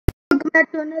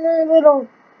back to another little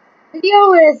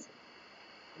video with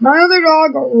my other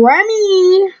dog,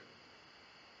 Remy.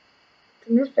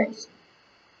 In your face.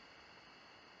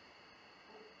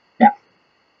 No.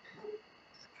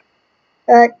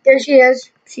 There she is.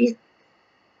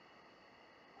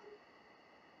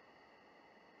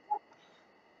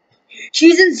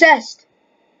 She's incest.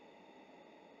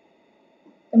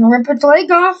 Gonna rip its leg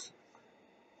off.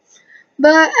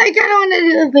 But I kind of want to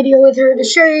do a video with her to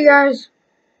show you guys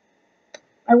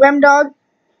my Rem dog.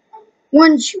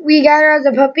 Once we got her as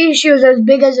a puppy, she was as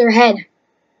big as her head.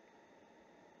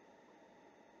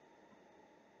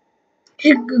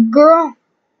 She's a good girl.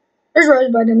 There's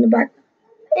Rosebud in the back.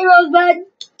 Hey, Rosebud.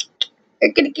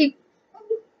 Hey, kitty kitty.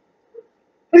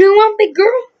 What do you want, big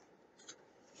girl?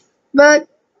 But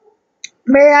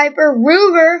very hyper.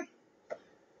 Ruger.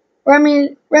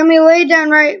 Remy laid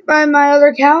down right by my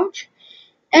other couch,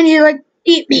 and she's like,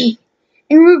 eat me.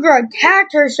 And Ruger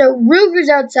attacked her, so Ruger's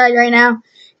outside right now.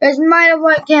 You guys might have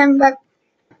liked him, but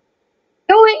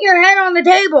don't hit your head on the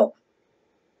table.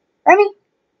 Remy?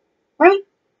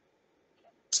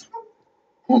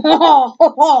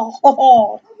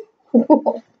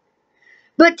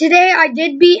 But today I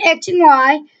did beat X and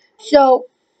Y, so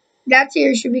that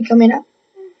series should be coming up.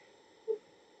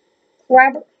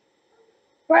 Grab her.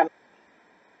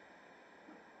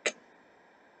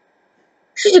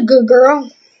 She's a good girl.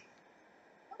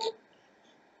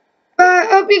 I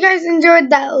hope you guys enjoyed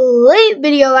that late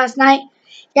video last night.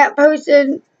 Got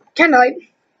posted kind of late.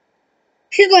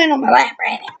 She's laying on my lap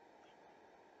right now.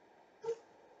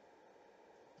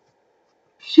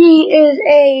 She is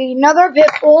another pit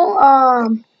bull.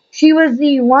 She was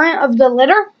the one of the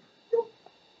litter.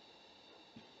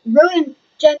 Really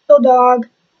gentle dog.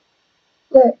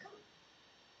 Look.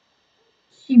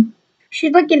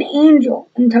 She's like an angel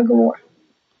in tug of war.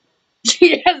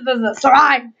 She has the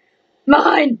sign.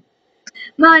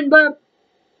 Mine, but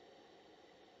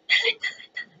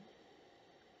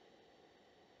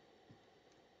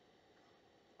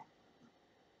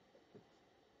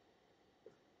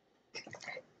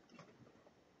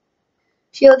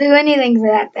she'll do anything for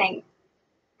that thing.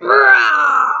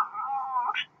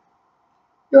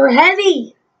 You're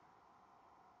heavy.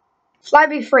 Fly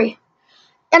be free.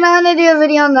 And I'm gonna do a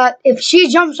video on that if she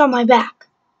jumps on my back.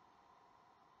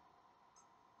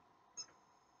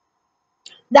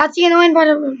 That's the annoying part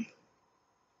of it.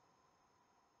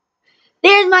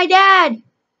 There's my dad.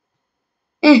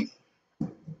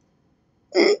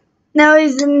 Now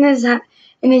he's in his house.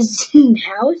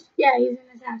 Yeah, he's in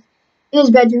his house. In his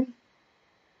bedroom.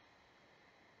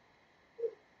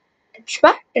 It's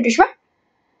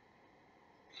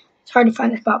hard to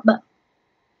find the spot, but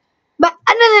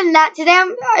other than that, today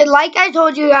like I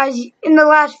told you guys in the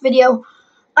last video,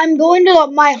 I'm going to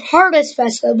my Harvest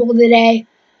Festival today.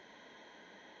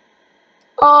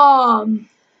 I'm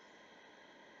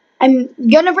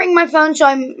gonna bring my phone, so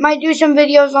I might do some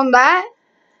videos on that.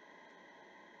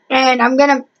 And I'm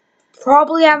gonna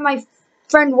probably have my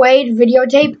friend Wade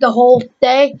videotape the whole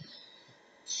day.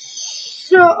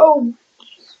 So,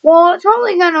 well, it's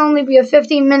probably gonna only be a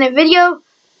 15-minute video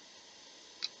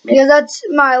because that's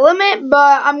my limit.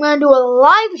 But I'm gonna do a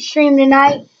live stream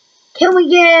tonight. Gonna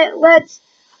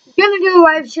do a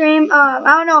live stream. I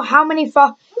don't know how many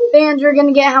fans we're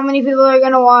gonna get, how many people are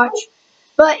gonna watch,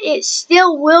 but it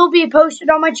still will be posted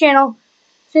on my channel.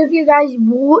 So if you guys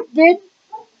did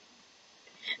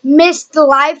miss the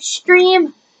live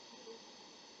stream,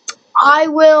 I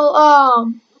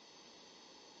will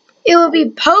it will be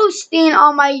posting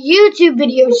on my YouTube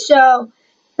video. So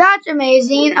that's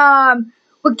amazing.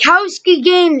 Wachowski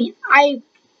Gaming.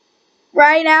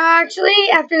 Right now, actually,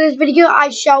 after this video, I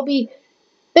shall be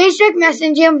Facebook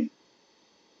messaging.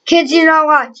 Kids do not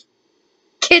watch.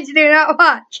 Kids do not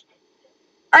watch.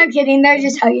 I'm kidding. They're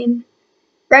just hugging.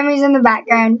 Remy's in the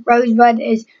background. Rosebud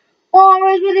is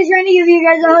trying to give you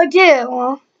guys a hug too.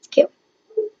 Well, it's cute.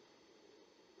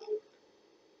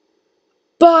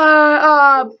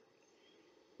 But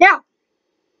yeah.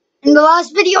 In the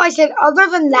last video, I said other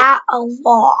than that, a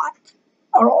lot.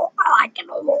 I like it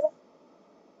a lot.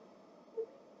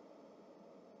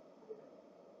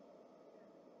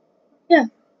 Yeah.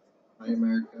 Hi,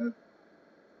 America.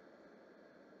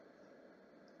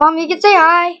 Mom, you can say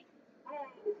hi.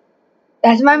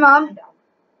 That's my mom.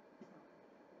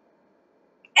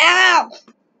 Ow!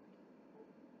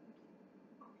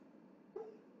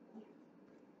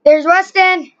 There's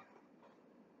Weston.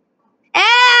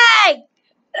 Hey!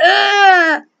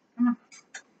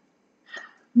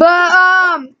 But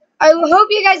I hope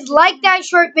you guys liked that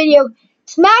short video.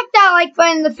 Smack that like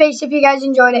button in the face if you guys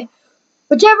enjoyed it.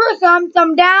 Whichever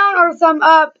thumb down or thumb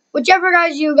up, whichever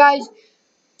you guys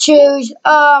choose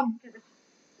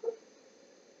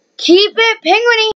keep it penguiny.